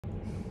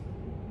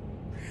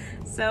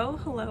So,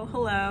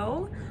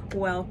 hello.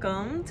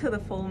 Welcome to the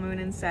full moon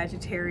in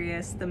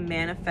Sagittarius, the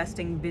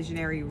manifesting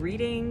visionary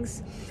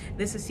readings.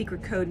 This is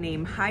secret code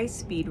name High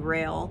Speed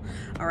Rail.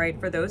 All right,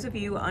 for those of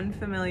you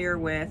unfamiliar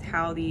with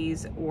how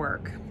these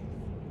work,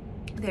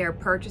 they are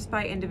purchased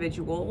by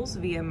individuals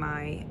via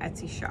my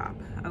Etsy shop,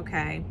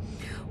 okay?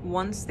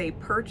 Once they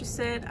purchase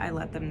it, I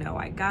let them know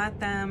I got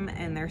them,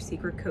 and their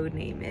secret code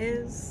name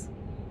is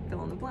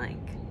fill in the blank.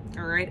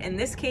 All right, in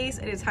this case,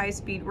 it is High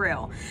Speed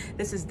Rail.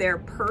 This is their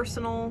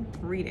personal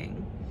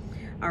reading,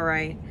 all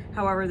right?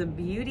 However, the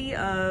beauty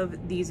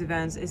of these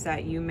events is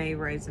that you may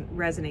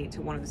resonate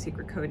to one of the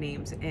secret code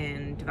names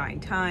in divine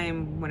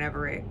time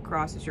whenever it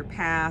crosses your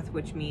path,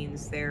 which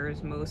means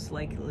there's most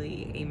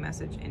likely a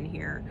message in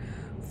here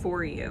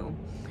for you.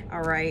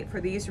 All right, for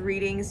these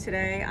readings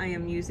today, I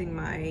am using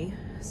my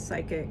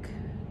Psychic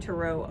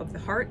Tarot of the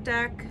Heart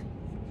deck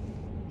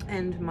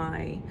and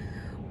my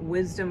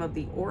Wisdom of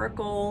the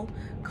Oracle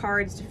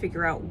cards to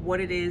figure out what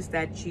it is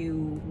that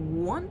you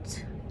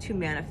want to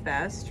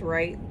manifest,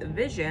 right? The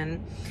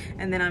vision.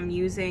 And then I'm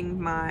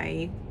using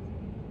my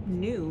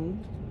new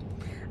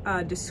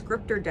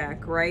descriptor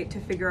deck, right, to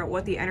figure out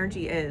what the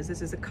energy is.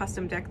 This is a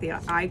custom deck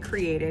that I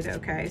created,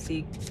 okay? So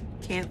you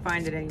can't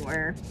find it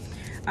anywhere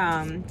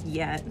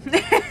yet.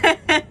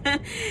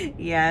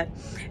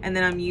 And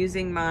then I'm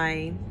using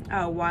my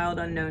Wild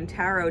Unknown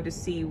Tarot to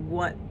see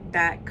what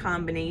that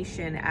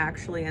combination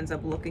actually ends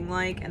up looking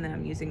like. And then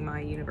I'm using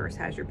my Universe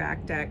Has Your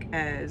Back deck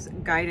as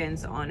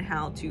guidance on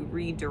how to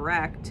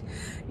redirect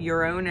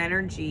your own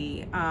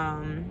energy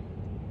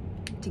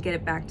to get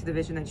it back to the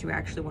vision that you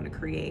actually want to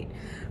create.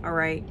 All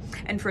right,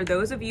 and for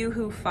those of you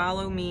who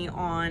follow me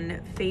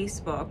on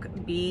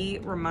Facebook, be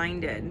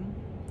reminded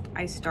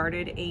I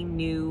started a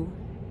new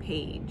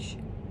page.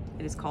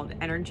 It is called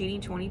Energy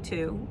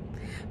 22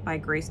 by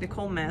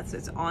Nicole Myths.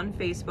 It's on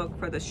Facebook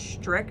for the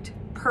strict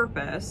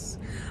purpose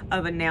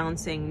of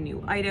announcing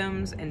new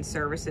items and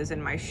services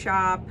in my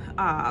shop,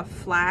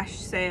 flash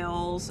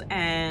sales,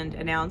 and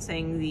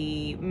announcing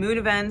the moon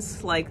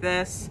events like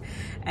this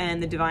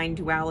and the Divine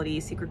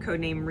Duality secret code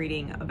name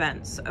reading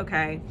events,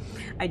 okay?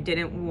 I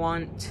didn't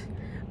want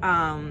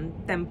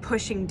them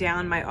pushing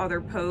down my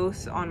other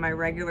posts on my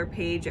regular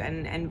page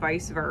and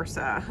vice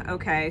versa,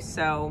 okay?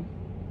 So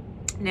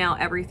now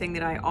everything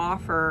that I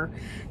offer,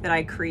 that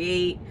I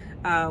create,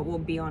 will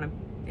be on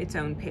its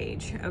own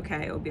page,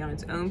 okay? It will be on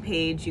its own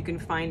page. You can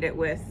find it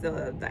with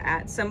the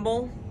 @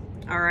 symbol,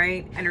 all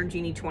right?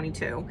 Energy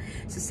 22.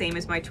 It's the same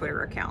as my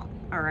Twitter account,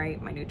 all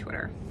right? My new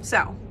Twitter.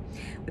 So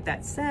with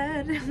that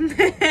said,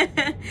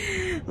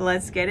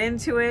 let's get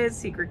into it.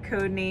 Secret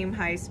code name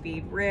High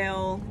Speed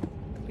Rail.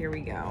 Here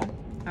we go.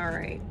 All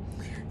right.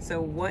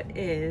 So what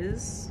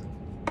is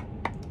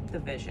the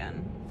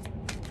vision?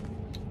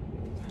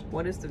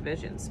 What is the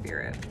vision,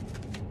 Spirit?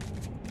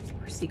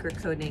 Secret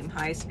code name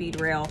High Speed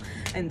Rail,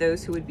 and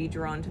those who would be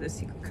drawn to the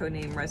secret code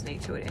name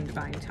resonate to it in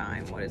divine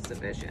time. What is the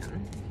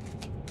vision?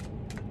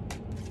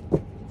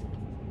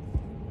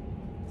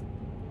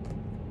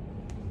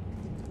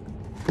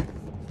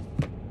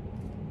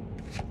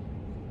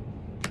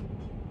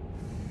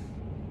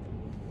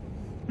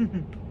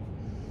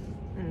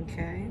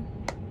 Okay.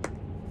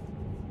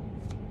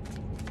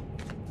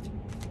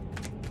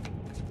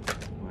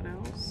 What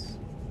else?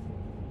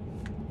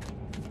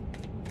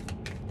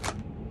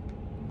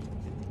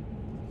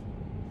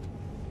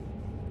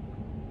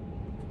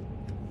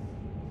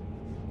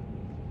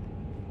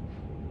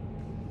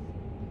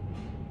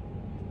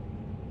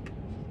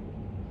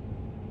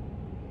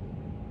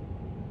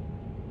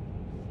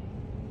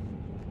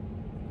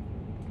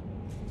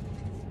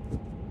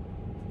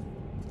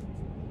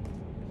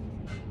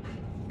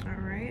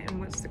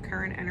 What's the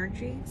current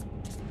energy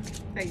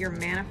that you're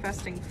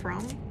manifesting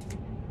from?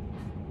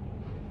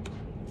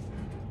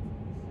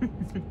 Okay.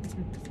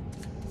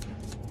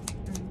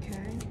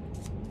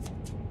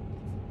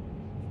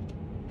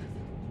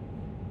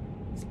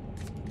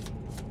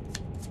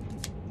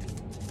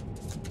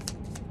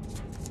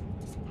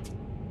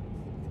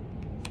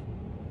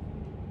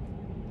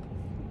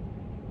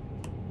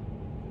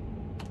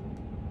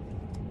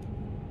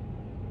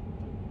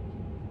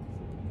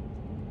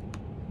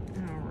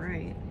 All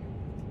right.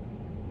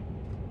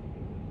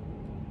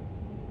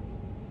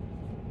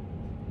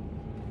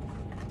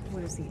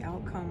 What does the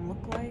outcome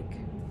look like?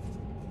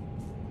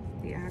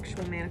 The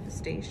actual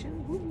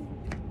manifestation? Woo.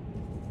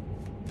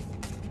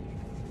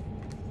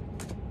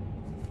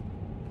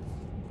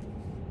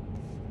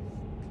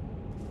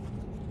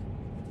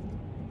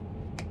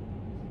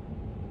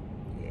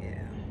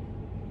 Yeah.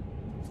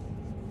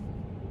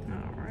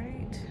 All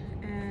right.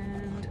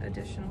 And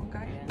additional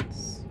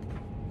guidance.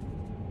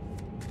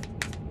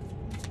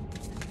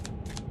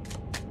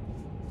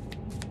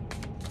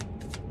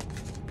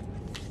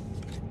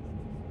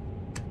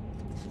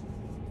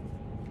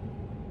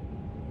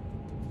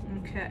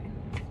 Okay,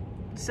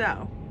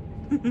 so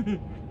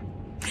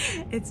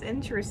it's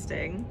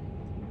interesting.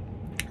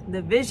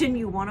 The vision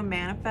you want to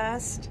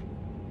manifest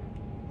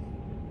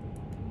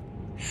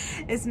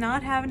is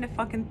not having to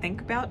fucking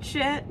think about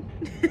shit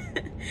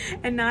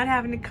and not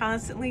having to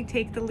constantly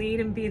take the lead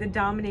and be the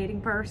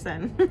dominating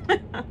person.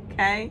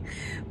 Okay,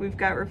 we've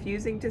got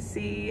refusing to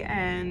see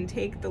and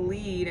take the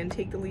lead, and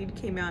take the lead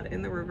came out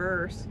in the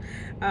reverse.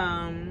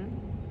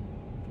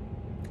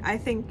 I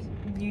think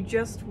you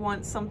just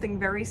want something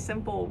very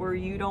simple where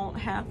you don't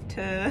have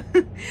to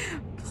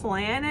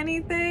plan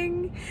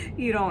anything.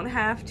 You don't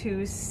have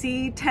to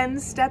see 10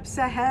 steps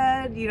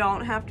ahead. You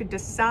don't have to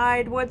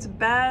decide what's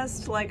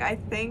best. Like, I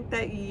think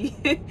that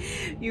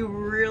you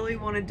really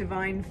want to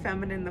divine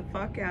feminine the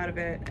fuck out of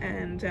it,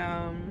 and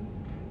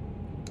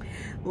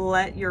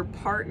let your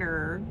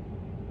partner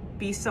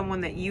be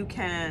someone that you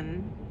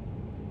can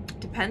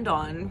depend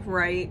on,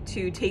 right,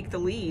 to take the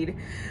lead.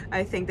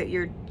 I think that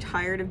you're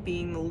tired of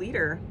being the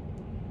leader.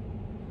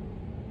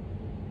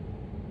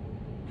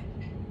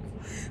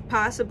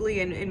 Possibly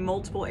in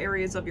multiple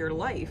areas of your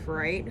life,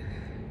 right?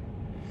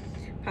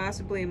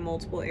 Possibly in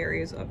multiple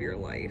areas of your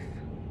life.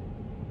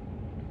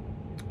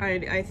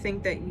 I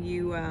think that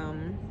you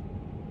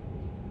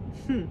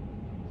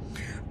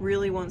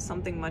really want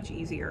something much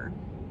easier,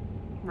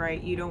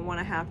 right? You don't want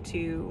to have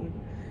to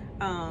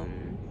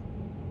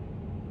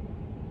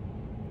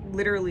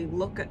literally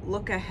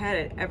look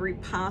ahead at every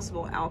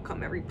possible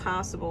outcome, every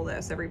possible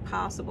this, every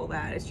possible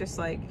that. It's just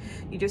like,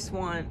 you just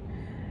want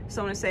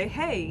someone to say,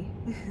 hey,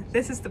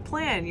 this is the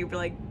plan. You'd be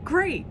like,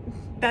 great,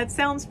 that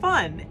sounds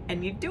fun,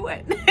 and you do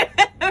it.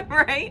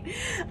 Right?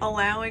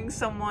 Allowing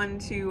someone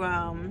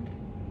to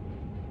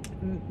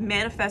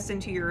manifest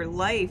into your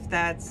life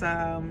that's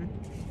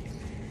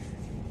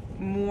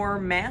more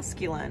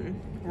masculine,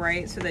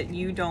 right? So that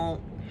you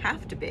don't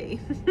have to be.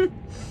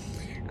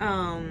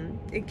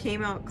 It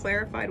came out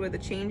clarified with a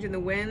change in the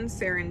wind,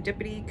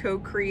 serendipity,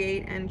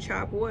 co-create, and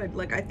chop wood.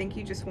 Like, I think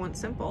you just want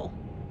simple.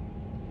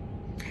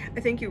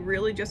 I think you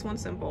really just want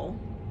simple.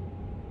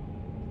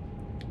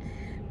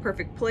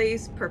 Perfect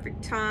place,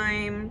 perfect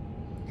time,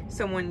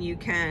 someone you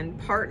can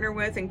partner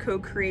with and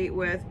co-create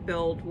with,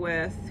 build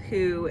with,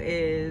 who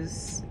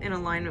is in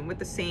alignment with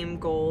the same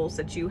goals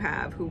that you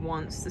have, who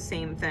wants the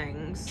same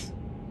things.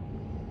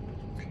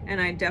 And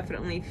I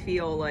definitely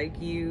feel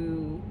like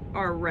you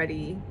are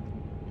ready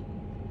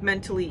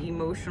mentally,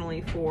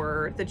 emotionally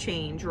for the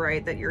change,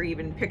 right? That you're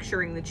even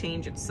picturing the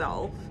change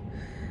itself.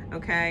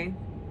 Okay?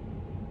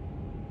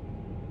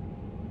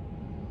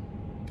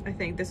 I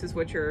think this is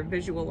what you're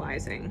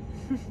visualizing.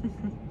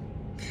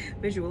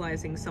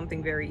 Visualizing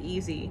something very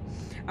easy.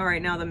 All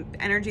right, now the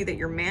energy that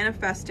you're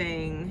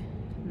manifesting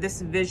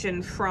this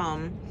vision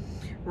from,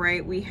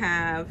 right? We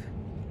have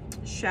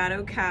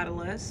shadow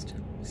catalyst.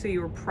 So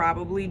you're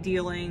probably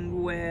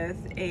dealing with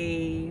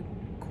a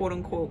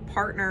quote-unquote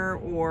partner,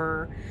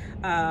 or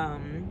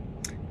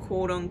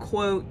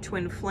quote-unquote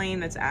twin flame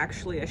that's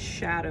actually a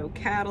shadow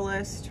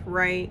catalyst,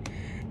 right?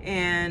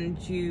 And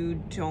you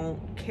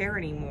don't care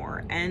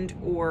anymore, and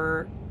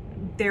or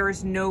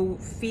there's no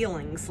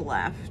feelings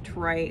left,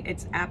 right?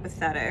 It's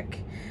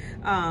apathetic.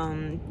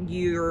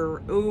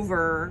 You're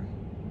over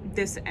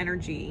this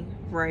energy,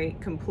 right?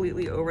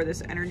 Completely over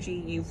this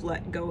energy. You've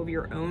let go of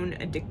your own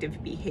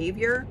addictive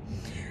behavior.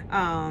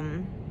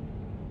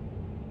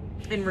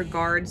 In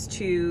regards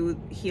to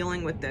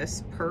healing with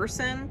this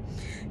person,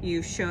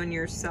 you've shown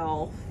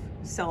yourself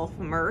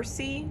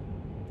self-mercy,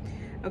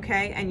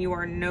 okay? And you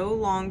are no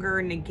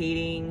longer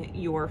negating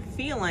your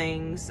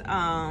feelings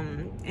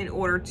in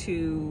order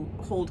to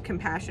hold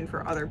compassion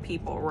for other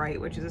people, right?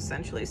 Which is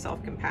essentially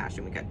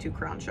self-compassion. We got 2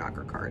 crown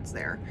chakra cards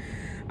there.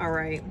 All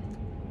right.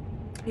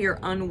 You're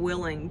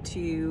unwilling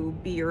to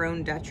be your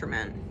own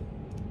detriment.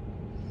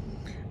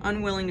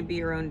 Unwilling to be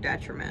your own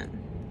detriment.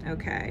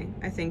 Okay,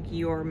 I think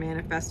you're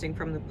manifesting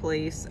from the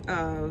place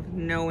of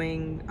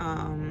knowing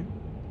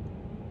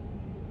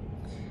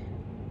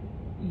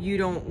you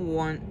don't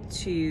want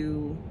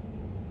to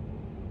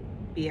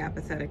be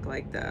apathetic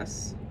like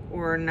this,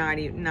 or not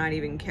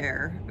even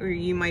care. Or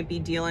you might be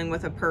dealing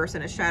with a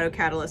person, a shadow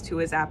catalyst, who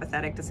is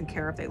apathetic, doesn't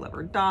care if they live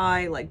or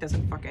die, like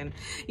doesn't fucking,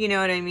 you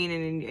know what I mean?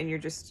 And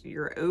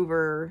you're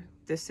over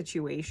this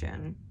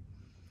situation,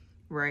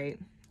 right?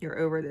 You're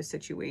over this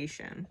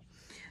situation.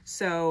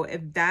 So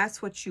if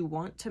that's what you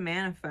want to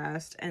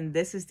manifest, and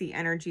this is the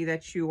energy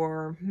that you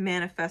are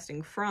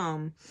manifesting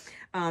from,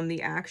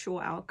 the actual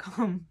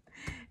outcome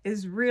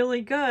is really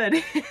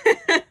good.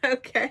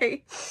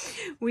 Okay,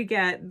 we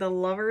get the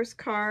Lover's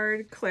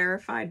card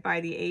clarified by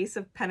the Ace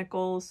of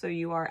Pentacles. So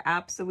you are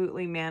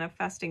absolutely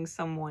manifesting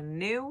someone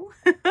new.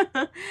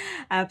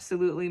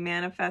 Absolutely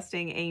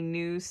manifesting a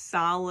new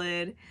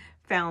solid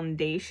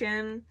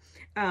foundation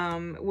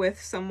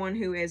with someone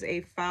who is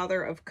a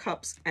Father of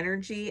Cups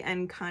energy,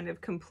 and kind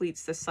of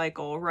completes the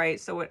cycle, right?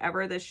 So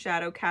whatever this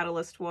shadow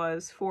catalyst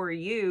was for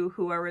you,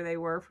 whoever they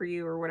were for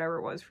you, or whatever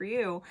it was for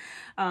you,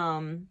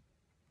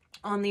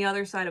 on the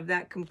other side of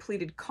that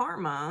completed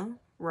karma,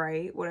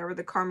 right? Whatever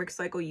the karmic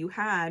cycle you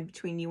had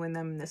between you and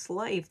them in this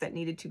life that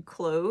needed to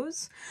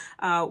close.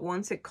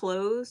 Once it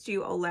closed,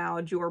 you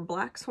allowed your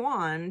black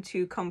swan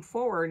to come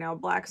forward. Now,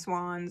 black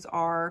swans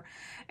are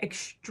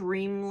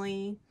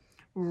extremely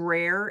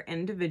rare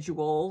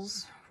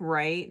individuals,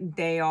 right?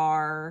 They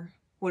are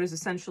what is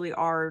essentially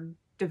our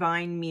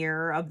divine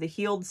mirror of the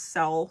healed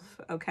self,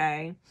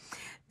 okay?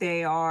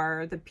 They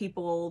are the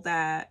people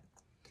that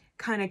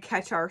kind of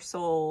catch our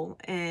soul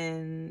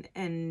in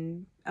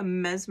a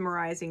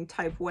mesmerizing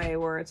type way,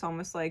 where it's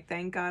almost like,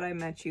 thank God I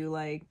met you,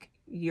 like,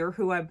 you're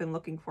who I've been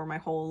looking for my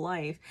whole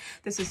life.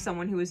 This is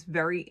someone who is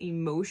very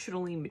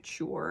emotionally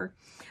mature.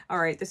 All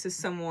right, this is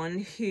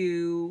someone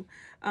who,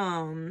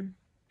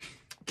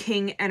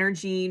 King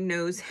energy,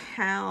 knows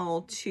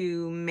how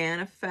to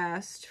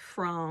manifest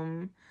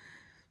from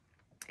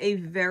a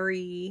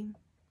very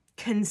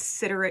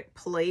considerate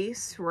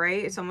place,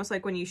 right? It's almost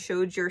like when you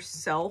showed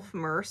yourself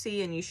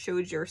mercy and you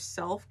showed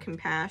yourself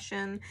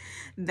compassion,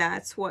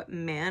 that's what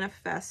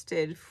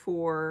manifested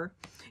for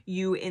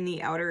you in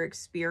the outer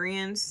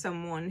experience.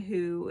 Someone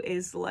who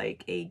is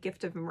like a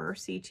gift of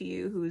mercy to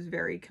you, who's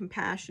very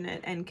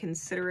compassionate and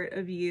considerate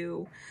of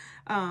you.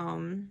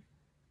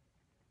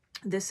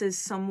 This is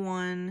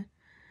someone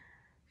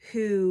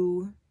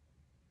who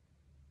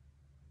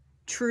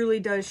truly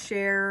does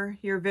share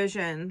your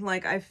vision.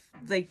 Like,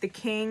 like the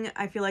king,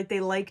 I feel like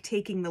they like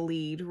taking the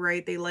lead,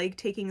 right? They like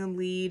taking the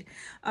lead,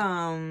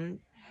 and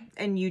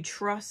you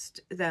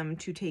trust them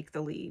to take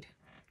the lead,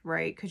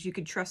 right? Because you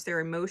could trust their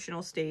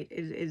emotional state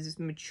is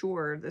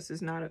mature. This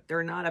is not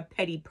they're not a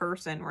petty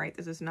person, right?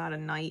 This is not a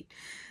knight.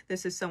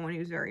 This is someone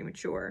who's very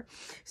mature.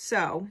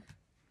 So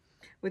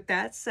with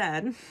that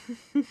said,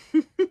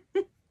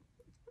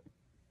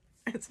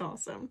 it's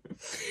awesome.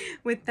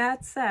 With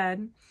that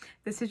said,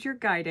 this is your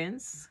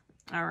guidance.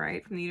 All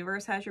right, from the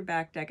Universe Has Your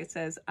Back deck, it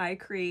says, I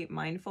create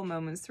mindful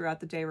moments throughout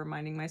the day,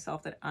 reminding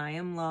myself that I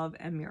am love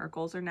and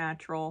miracles are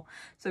natural.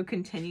 So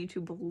continue to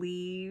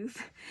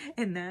believe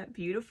in that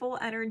beautiful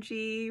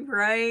energy,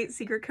 right?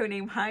 Secret code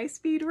name High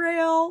Speed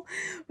Rail.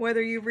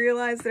 Whether you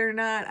realize it or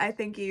not, I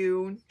think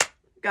you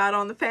got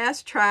on the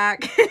fast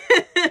track.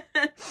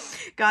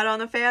 Got on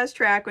the fast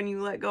track when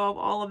you let go of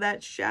all of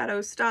that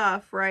shadow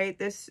stuff, right?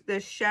 This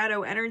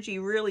shadow energy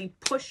really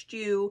pushed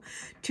you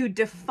to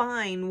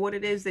define what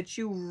it is that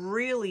you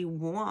really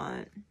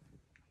want.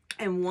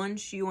 And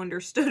once you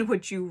understood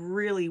what you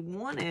really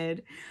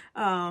wanted,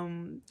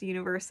 the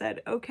universe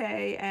said,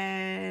 okay,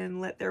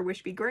 and let their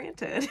wish be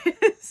granted.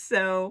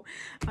 So,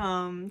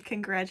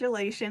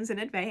 congratulations in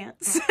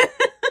advance.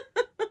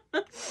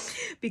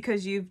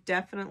 Because you've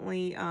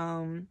definitely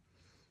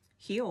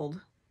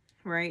healed,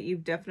 right?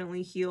 You've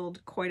definitely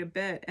healed quite a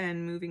bit,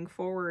 and moving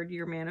forward,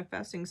 you're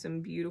manifesting some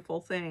beautiful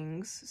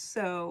things.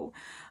 So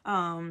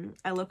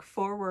I look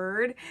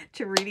forward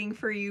to reading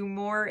for you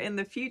more in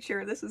the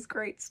future. This is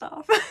great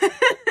stuff.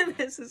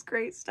 This is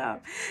great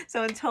stuff.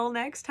 So until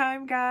next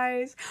time,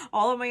 guys,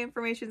 all of my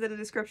information is in the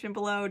description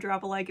below.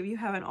 Drop a like if you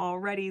haven't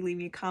already. Leave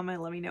me a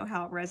comment. Let me know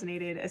how it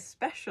resonated,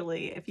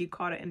 especially if you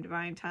caught it in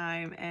divine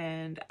time.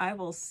 And I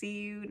will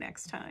see you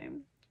next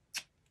time.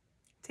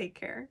 Take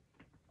care.